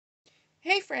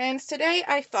Hey friends, today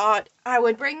I thought I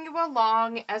would bring you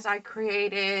along as I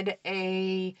created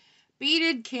a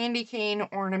beaded candy cane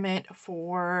ornament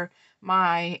for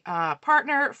my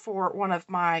partner for one of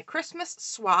my Christmas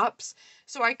swaps.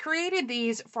 So I created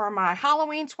these for my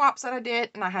Halloween swaps that I did,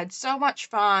 and I had so much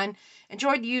fun.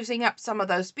 Enjoyed using up some of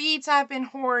those beads I've been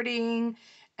hoarding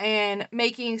and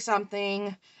making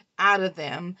something out of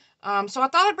them. So I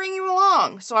thought I'd bring you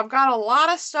along. So I've got a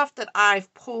lot of stuff that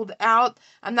I've pulled out.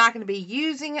 I'm not going to be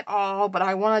using it all, but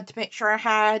I wanted to make sure I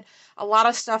had a lot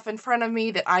of stuff in front of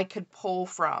me that I could pull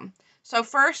from. So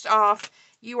first off,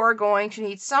 you are going to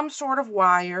need some sort of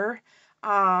wire.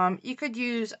 You could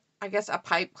use, I guess, a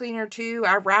pipe cleaner too.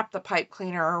 I wrapped the pipe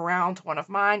cleaner around one of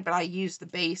mine, but I use the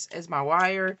base as my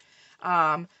wire.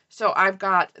 So I've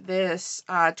got this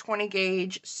 20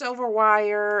 gauge silver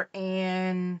wire,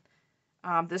 and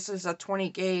this is a 20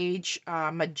 gauge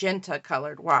magenta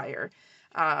colored wire.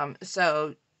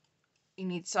 So you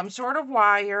need some sort of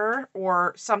wire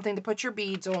or something to put your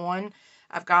beads on.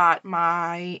 I've got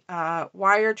my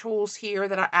wire tools here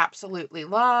that I absolutely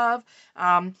love.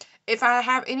 If I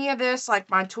have any of this, like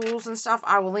my tools and stuff,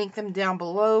 I will link them down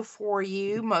below for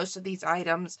you. Most of these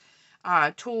items,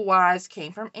 tool-wise,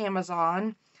 came from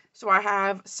Amazon. So I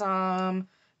have some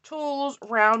tools,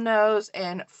 round nose,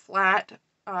 and flat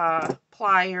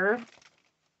plier.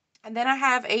 And then I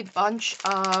have a bunch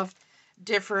of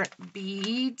different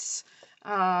beads.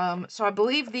 So I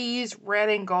believe these red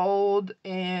and gold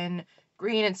and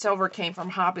green and silver came from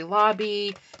Hobby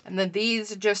Lobby. And then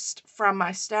these are just from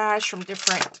my stash from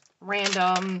different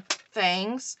random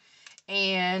things.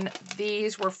 And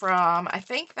these were from, I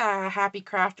think, the Happy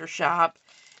Crafter shop.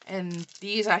 And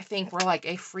these, I think, were like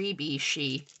a freebie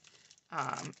she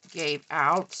gave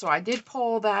out. So I did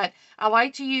pull that. I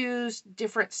like to use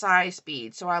different size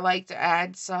beads. So I like to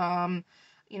add some,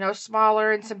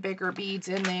 smaller and some bigger beads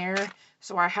in there.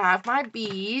 So I have my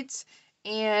beads.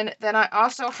 And then I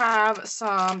also have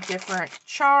some different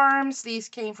charms. These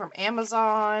came from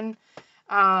Amazon.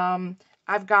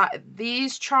 I've got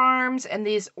these charms and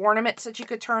these ornaments that you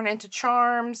could turn into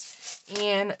charms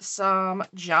and some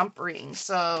jump rings.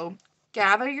 So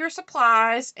gather your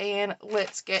supplies and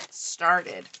let's get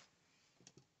started.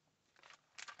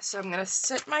 So I'm going to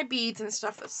set my beads and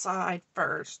stuff aside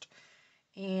first.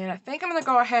 And I think I'm going to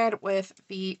go ahead with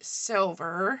the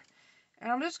silver.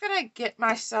 And I'm just going to get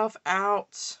myself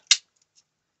out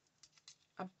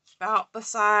about the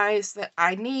size that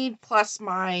I need, plus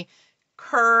my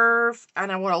curve,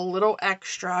 and I want a little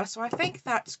extra. So I think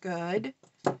that's good.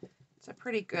 It's a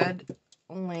pretty good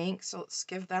length. So let's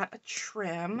give that a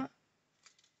trim.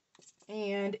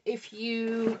 And if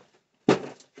you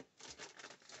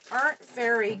aren't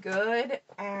very good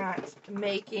at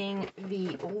making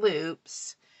the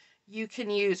loops, you can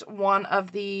use one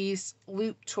of these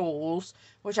loop tools,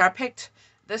 which I picked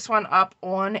this one up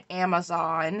on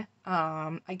Amazon.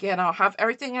 Again, I'll have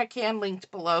everything I can linked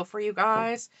below for you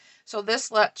guys. So this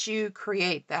lets you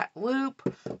create that loop,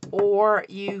 or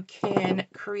you can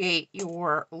create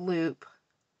your loop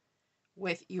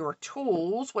with your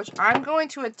tools, which I'm going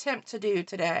to attempt to do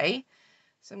today.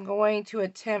 So I'm going to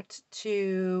attempt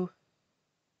to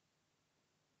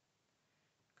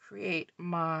create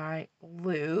my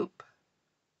loop.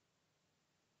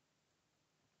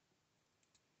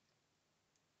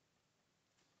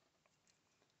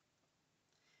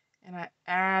 And I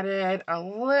added a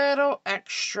little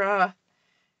extra.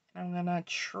 I'm going to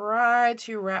try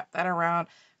to wrap that around.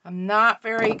 I'm not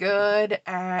very good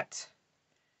at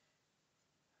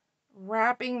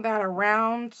wrapping that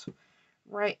around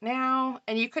right now.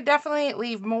 And you could definitely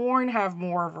leave more and have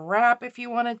more of a wrap if you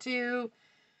wanted to.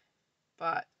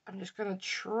 But I'm just going to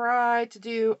try to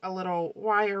do a little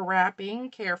wire wrapping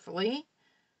carefully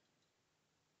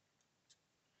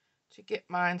to get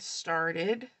mine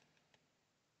started.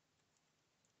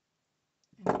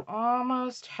 And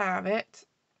almost have it.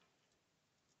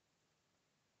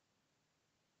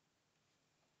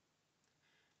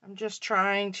 I'm just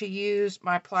trying to use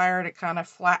my plier to kind of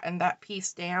flatten that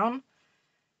piece down.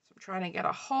 So I'm trying to get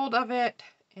a hold of it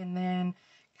and then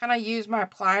kind of use my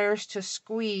pliers to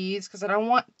squeeze, because I don't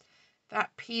want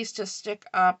that piece to stick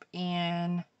up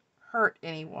and hurt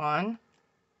anyone.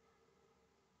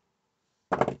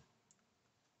 I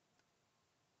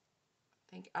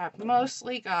think I've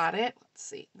mostly got it. Let's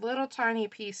see, little tiny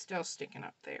piece still sticking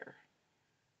up there.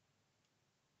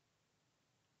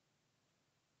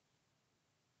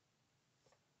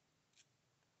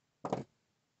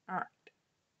 All right.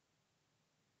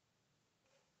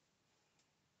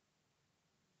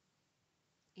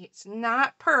 It's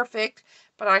not perfect,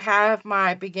 but I have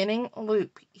my beginning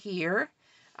loop here.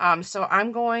 So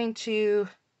I'm going to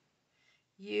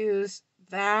use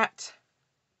that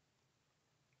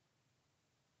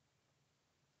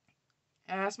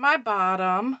as my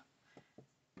bottom.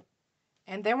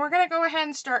 And then we're going to go ahead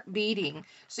and start beading.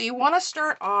 So you want to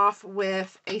start off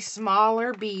with a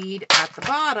smaller bead at the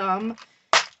bottom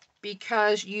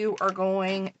because you are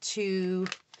going to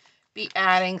be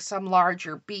adding some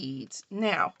larger beads.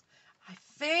 Now, I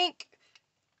think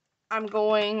I'm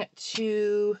going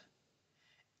to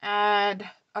add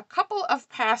a couple of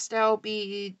pastel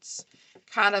beads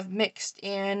kind of mixed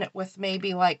in with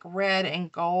maybe like red and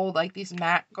gold, like these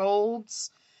matte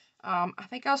golds. I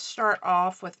think I'll start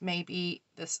off with maybe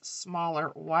this smaller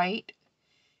white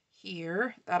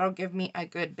here. That'll give me a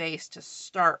good base to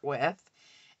start with.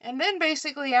 And then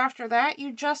basically after that,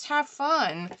 you just have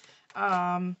fun.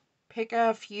 Pick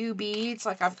a few beads,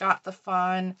 like I've got the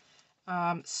fun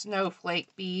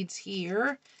snowflake beads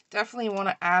here. Definitely want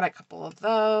to add a couple of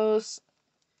those.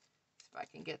 If I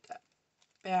can get that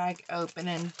bag open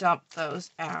and dump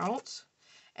those out.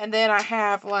 And then I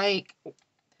have like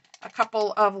a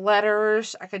couple of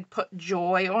letters. I could put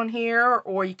joy on here,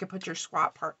 or you could put your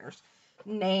squat partner's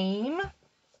name.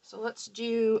 So let's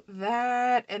do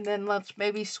that, and then let's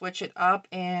maybe switch it up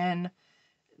and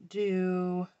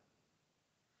do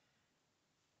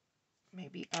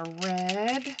maybe a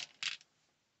red.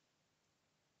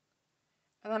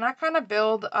 And then I kind of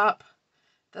build up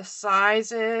the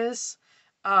sizes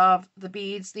of the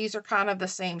beads. These are kind of the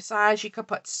same size. You could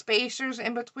put spacers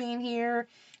in between here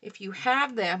if you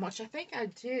have them, which I think I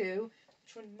do,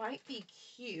 which one might be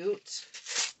cute.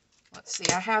 Let's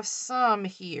see, I have some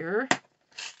here.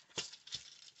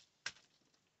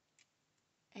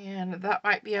 And that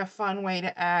might be a fun way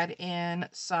to add in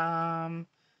some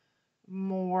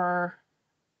more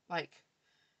like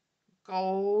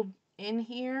gold in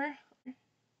here.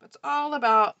 It's all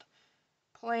about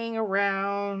playing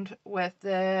around with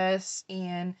this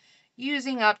and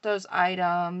using up those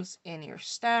items in your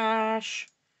stash.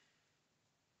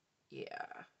 Yeah.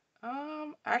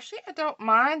 Actually, I don't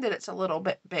mind that it's a little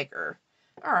bit bigger.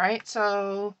 All right,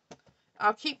 so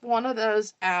I'll keep one of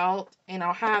those out and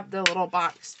I'll have the little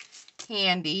box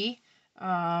handy.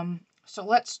 So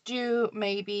let's do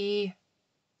maybe,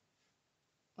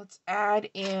 let's add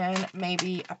in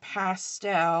maybe a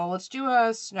pastel. Let's do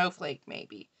a snowflake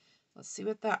maybe. Let's see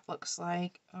what that looks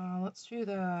like. Let's do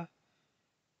the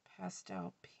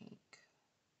pastel pink.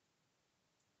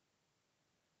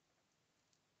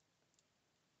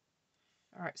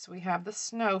 All right, so we have the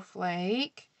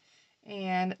snowflake.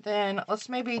 And then let's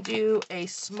maybe do a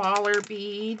smaller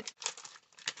bead.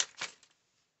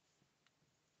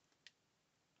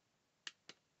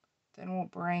 Then we'll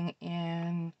bring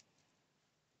in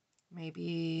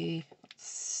maybe, let's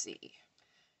see,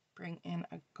 bring in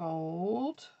a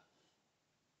gold.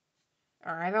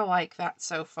 All right, I like that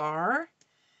so far.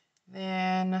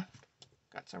 Then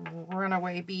got some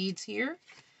runaway beads here.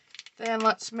 Then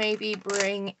let's maybe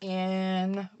bring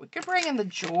in, we could bring in the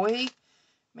joy.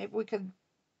 Maybe we could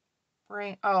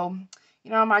bring, oh, you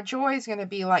know, my joy is going to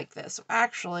be like this.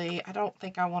 Actually, I don't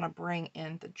think I want to bring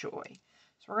in the joy.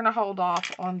 So we're going to hold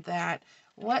off on that.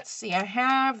 Let's see, I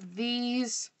have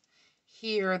these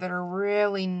here that are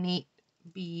really neat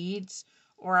beads,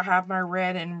 or I have my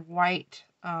red and white,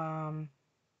 I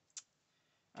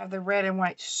have the red and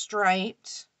white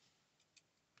striped,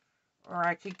 or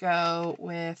I could go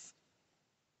with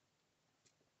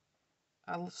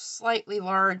a slightly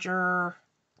larger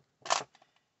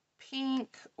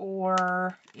pink,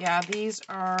 or yeah, these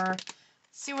are,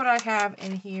 see what I have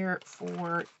in here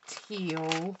for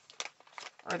teal,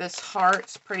 or this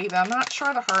heart's pretty, but I'm not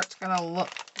sure the heart's gonna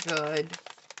look good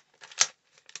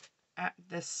at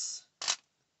this,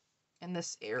 in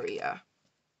this area.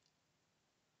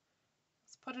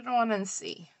 Let's put it on and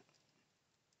see.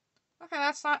 Okay,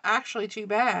 that's not actually too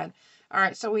bad. All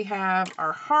right, so we have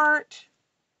our heart,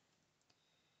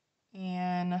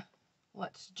 and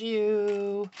let's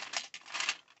do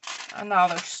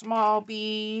another small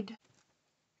bead.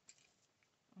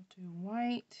 I'll do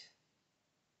white.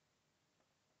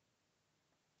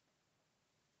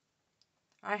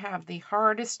 I have the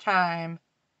hardest time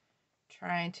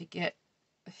trying to get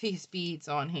these beads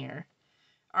on here.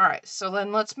 All right, so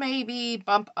then let's maybe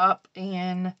bump up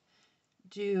and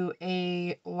do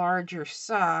a larger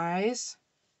size.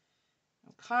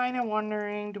 I'm kind of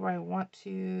wondering, do I want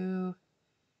to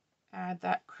add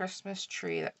that Christmas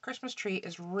tree? That Christmas tree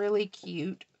is really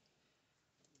cute.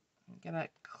 I'm gonna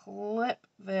clip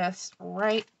this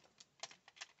right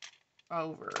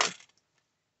over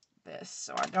this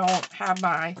so I don't have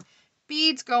my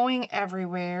beads going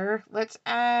everywhere. Let's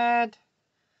add,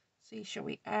 see, should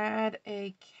we add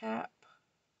a cap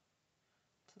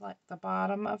to like the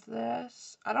bottom of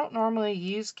this. I don't normally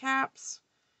use caps.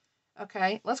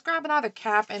 Okay, let's grab another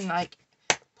cap and like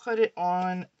put it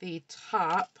on the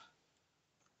top.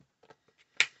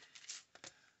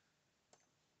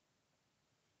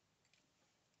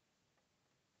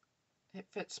 It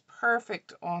fits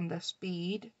perfect on this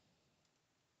bead.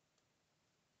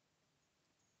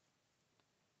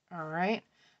 All right,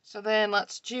 so then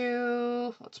let's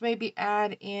maybe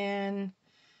add in,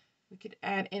 we could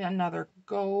add in another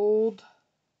gold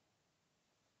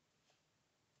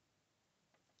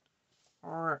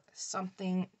or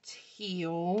something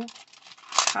teal.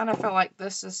 Kind of feel like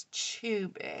this is too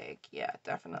big. Yeah,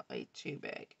 definitely too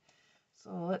big.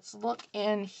 So let's look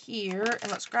in here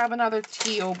and let's grab another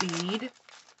teal bead.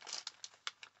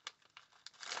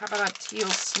 How about a teal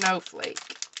snowflake?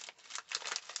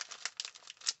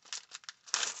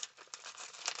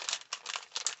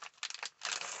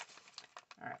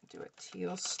 All right, do a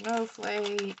teal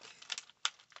snowflake.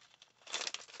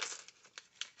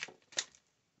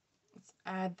 Let's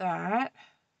add that.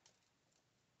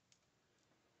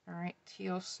 All right,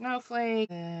 teal snowflake.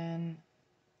 Then,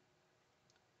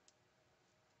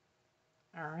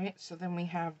 all right, so then we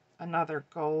have another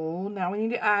gold. Now we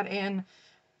need to add in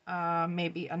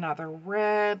maybe another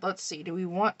red. Let's see, do we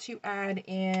want to add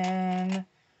in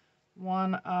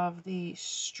one of the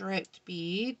striped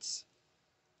beads?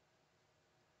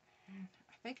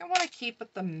 I think I want to keep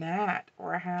it the matte,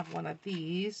 or I have one of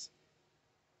these.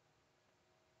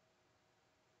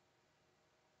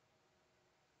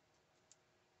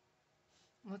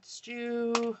 Let's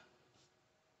do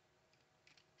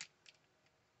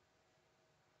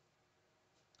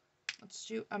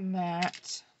a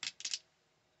matte,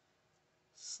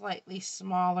 slightly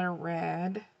smaller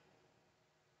red.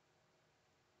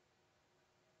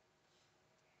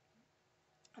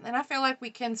 And then I feel like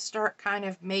we can start kind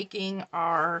of making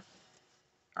our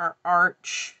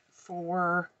arch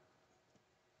for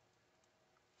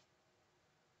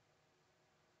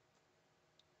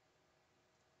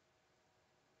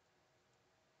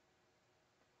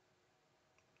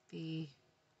the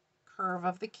curve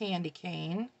of the candy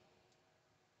cane.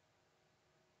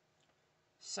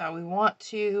 So we want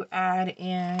to add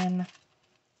in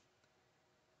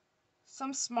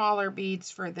some smaller beads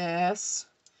for this,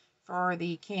 for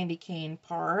the candy cane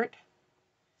part.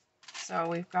 So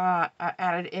we've got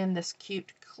added in this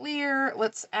cute clear.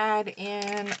 Let's add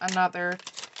in another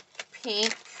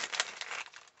pink.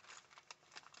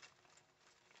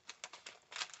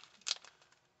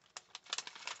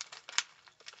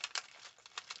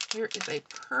 Here is a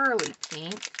pearly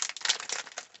pink.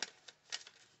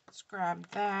 Let's grab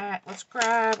that. Let's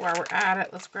grab, while we're at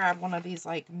it, let's grab one of these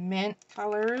like mint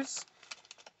colors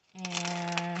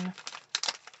and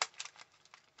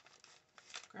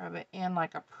grab it in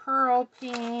like a pearl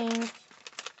pink.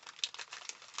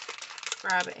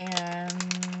 Grab it in,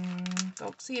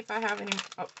 don't see if I have any,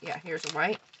 oh yeah, here's a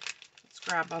white. Let's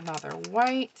grab another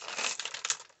white.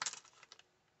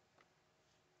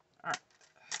 All right,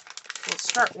 so let's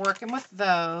start working with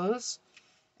those.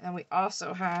 And we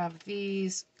also have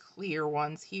these clear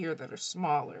ones here that are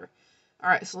smaller. All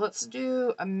right, so let's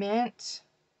do a mint.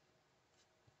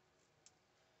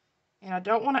 And I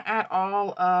don't want to add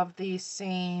all of these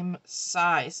same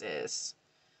sizes.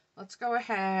 Let's go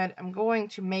ahead. I'm going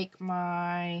to make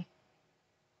my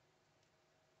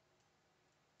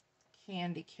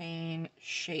candy cane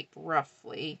shape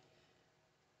roughly.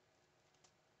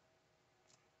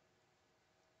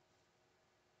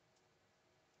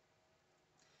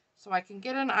 So I can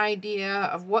get an idea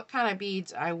of what kind of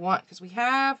beads I want, because we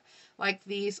have like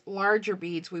these larger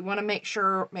beads. We want to make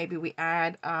sure maybe we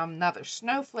add another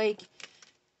snowflake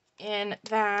in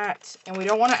that, and we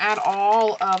don't want to add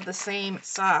all of the same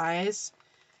size.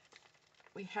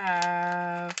 Do we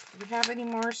have any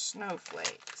more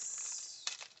snowflakes?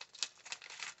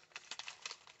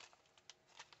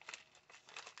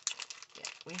 Yeah,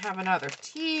 we have another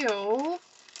teal.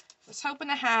 I was hoping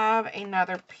to have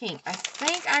another pink. I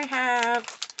think I have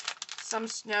some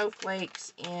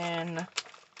snowflakes in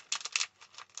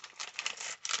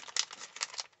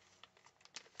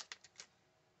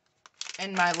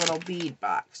my little bead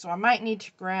box, so I might need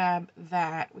to grab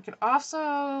that. We could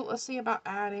also, let's see about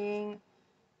adding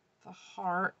the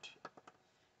heart.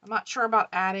 I'm not sure about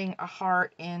adding a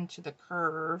heart into the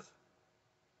curve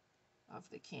of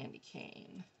the candy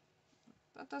cane.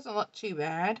 That doesn't look too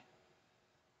bad.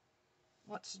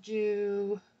 Let's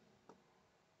do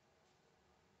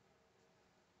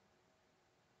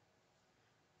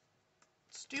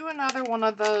another one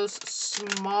of those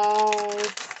small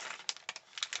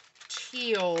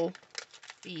teal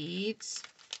beads.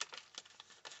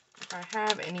 if I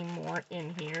have any more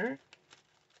in here.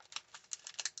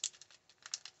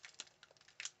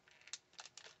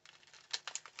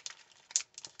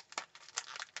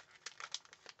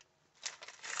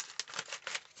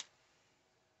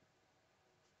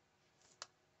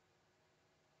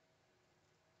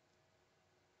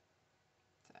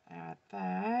 Add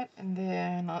that, and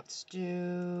then let's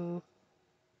do,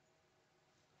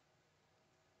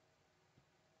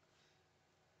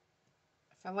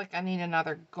 I feel like I need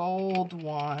another gold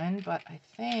one, but I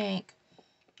think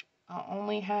I'll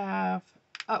only have,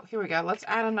 oh, here we go. Let's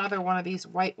add another one of these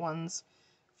white ones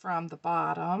from the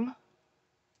bottom.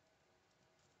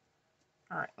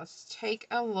 All right, let's take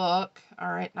a look.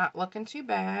 All right, not looking too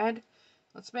bad.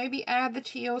 Let's maybe add the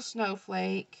teal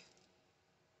snowflake.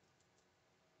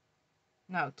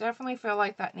 No, definitely feel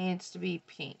like that needs to be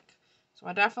pink. So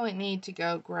I definitely need to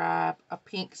go grab a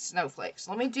pink snowflake.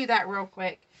 So let me do that real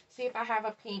quick. See if I have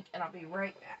a pink, and I'll be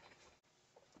right back.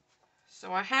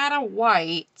 So I had a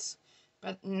white,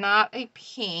 but not a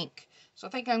pink. So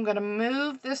I think I'm going to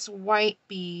move this white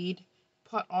bead,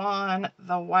 put on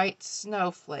the white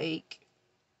snowflake,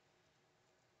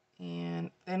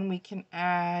 and then we can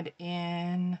add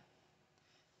in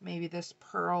maybe this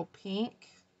pearl pink.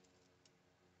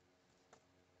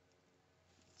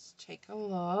 Let's take a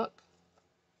look.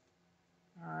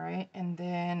 All right, and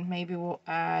then maybe we'll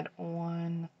add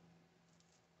on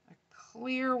a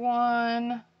clear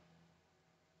one.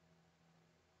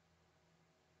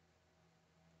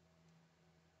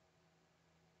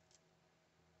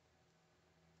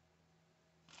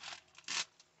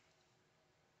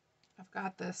 I've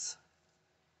got this.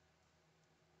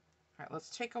 All right, let's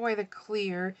take away the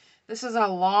clear. This is a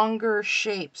longer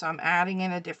shape, so I'm adding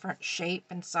in a different shape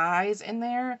and size in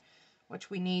there, which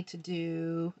we need to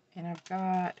do. And I've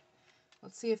got,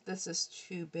 let's see if this is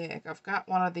too big. I've got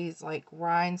one of these like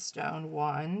rhinestone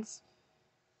ones.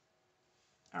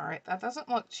 All right, that doesn't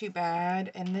look too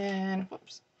bad. And then,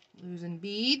 whoops, losing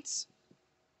beads.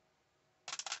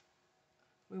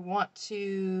 We want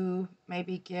to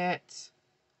maybe get,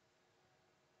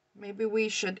 maybe we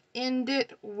should end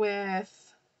it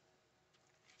with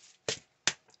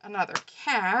another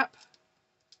cap.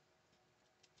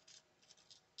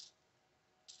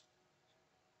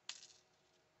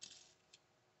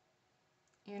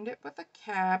 End it with a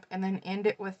cap, and then end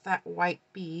it with that white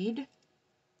bead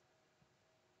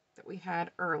that we had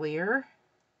earlier.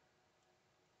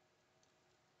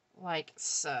 Like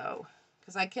so.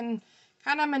 Because I can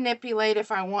kind of manipulate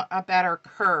if I want a better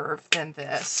curve than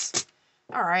this.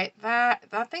 Alright, I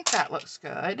think that looks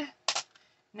good.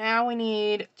 Now we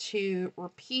need to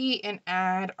repeat and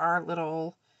add our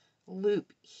little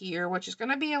loop here, which is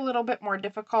going to be a little bit more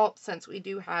difficult since we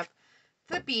do have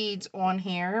the beads on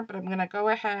here, but I'm going to go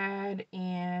ahead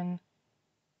and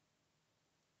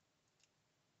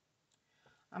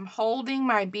I'm holding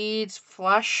my beads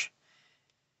flush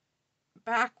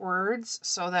backwards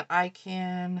so that I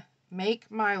can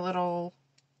make my little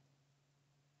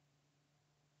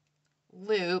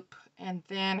loop and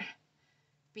then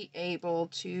be able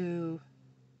to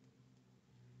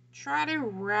try to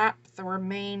wrap the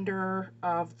remainder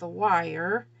of the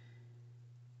wire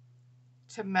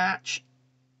to match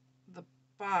the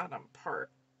bottom part.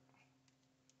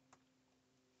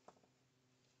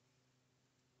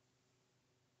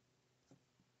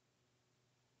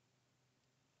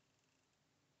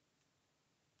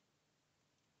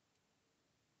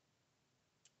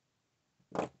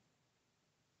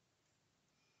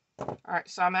 Alright,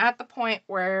 so I'm at the point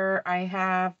where I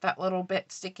have that little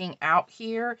bit sticking out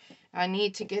here. I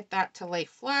need to get that to lay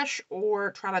flush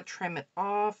or try to trim it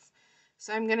off.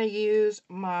 So I'm going to use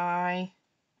my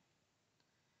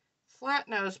flat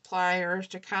nose pliers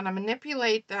to kind of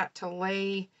manipulate that to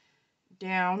lay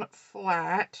down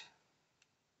flat.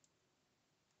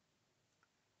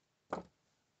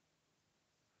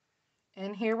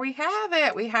 And here we have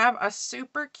it. We have a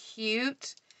super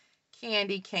cute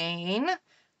candy cane.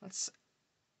 Let's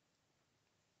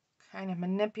kind of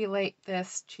manipulate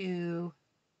this to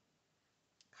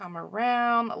come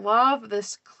around. Love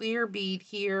this clear bead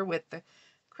here with the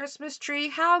Christmas tree.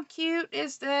 How cute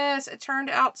is this? It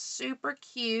turned out super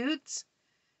cute.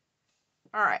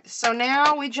 All right, so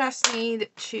now we just need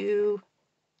to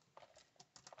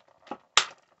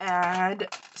add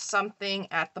something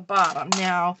at the bottom.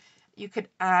 Now, you could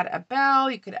add a bell,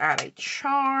 you could add a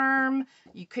charm,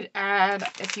 you could add,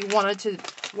 if you wanted to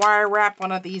wire wrap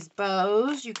one of these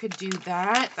bows, you could do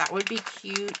that. That would be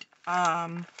cute.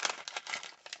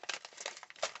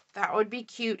 That would be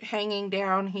cute hanging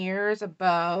down here as a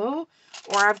bow.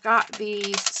 Or I've got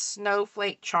these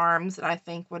snowflake charms that I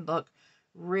think would look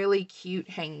really cute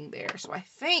hanging there. So I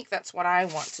think that's what I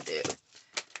want to do.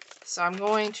 So I'm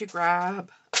going to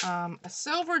grab a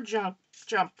silver jump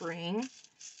ring.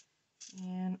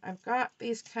 And I've got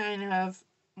these kind of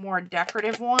more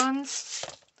decorative ones.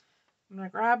 I'm going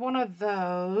to grab one of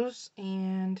those,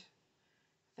 and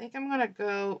I think I'm going to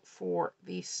go for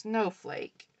the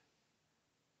snowflake.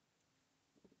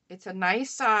 It's a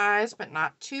nice size, but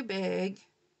not too big.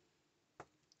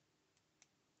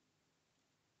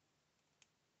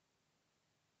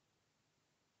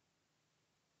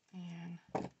 And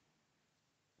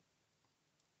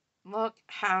look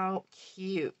how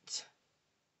cute.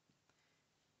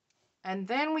 And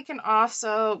then we can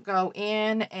also go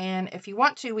in, and if you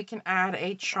want to, we can add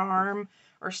a charm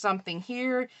or something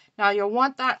here. Now you'll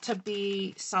want that to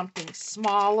be something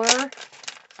smaller.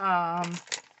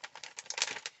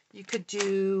 You could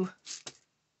do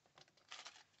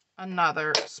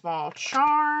another small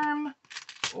charm,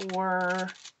 or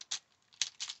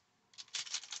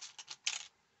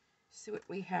see what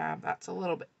we have. That's a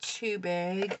little bit too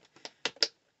big.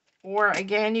 Or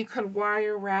again, you could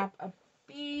wire wrap a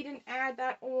bead and add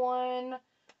that on.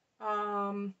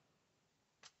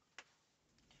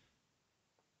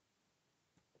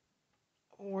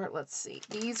 Or let's see,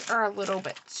 these are a little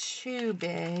bit too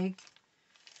big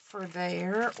for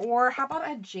there. Or how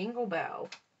about a jingle bell?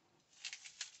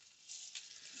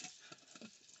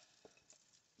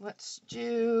 Let's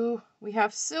do, we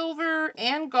have silver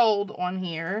and gold on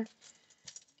here.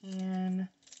 And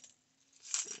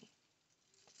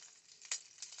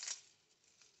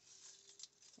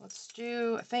let's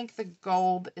do, I think the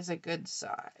gold is a good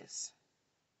size.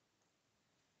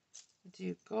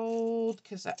 Do gold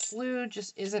because that blue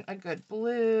just isn't a good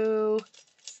blue.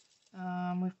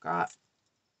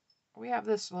 We have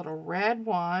this little red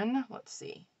one. Let's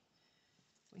see.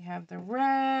 We have the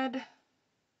red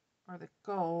or the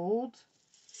gold.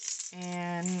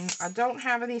 And I don't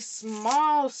have any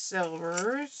small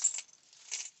silvers.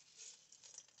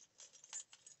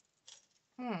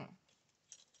 I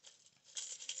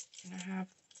have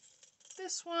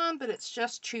this one, but it's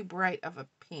just too bright of a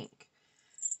pink.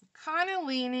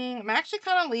 I'm actually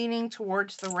kind of leaning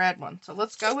towards the red one. So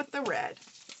let's go with the red.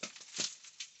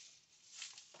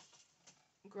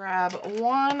 Grab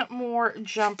one more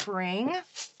jump ring.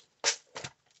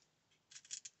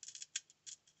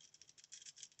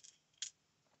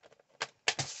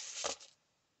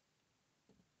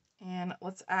 And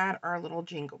let's add our little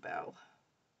jingle bell.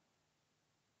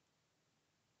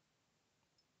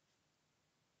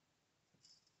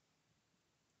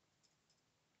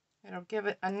 It'll give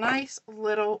it a nice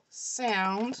little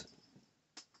sound.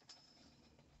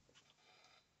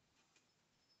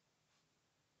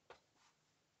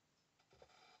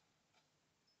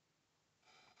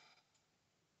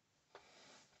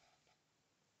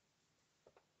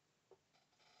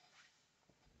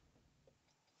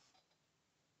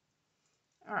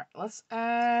 All right, let's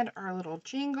add our little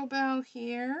jingle bell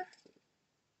here.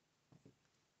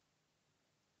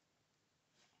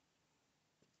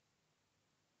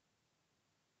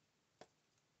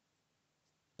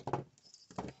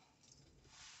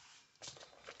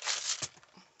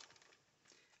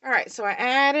 All right, so I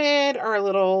added our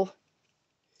little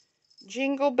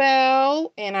jingle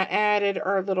bell, and I added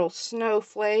our little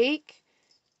snowflake.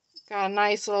 Got a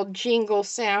nice little jingle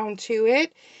sound to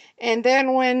it. And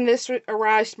then when this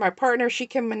arrives to my partner, she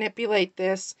can manipulate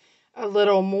this a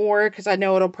little more because I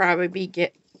know it'll probably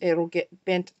get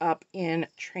bent up in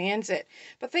transit.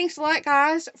 But thanks a lot,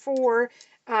 guys, for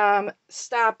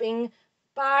stopping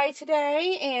by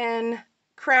today and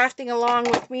crafting along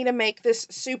with me to make this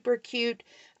super cute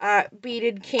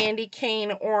beaded candy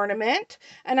cane ornament.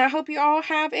 And I hope you all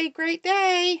have a great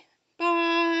day.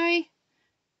 Bye.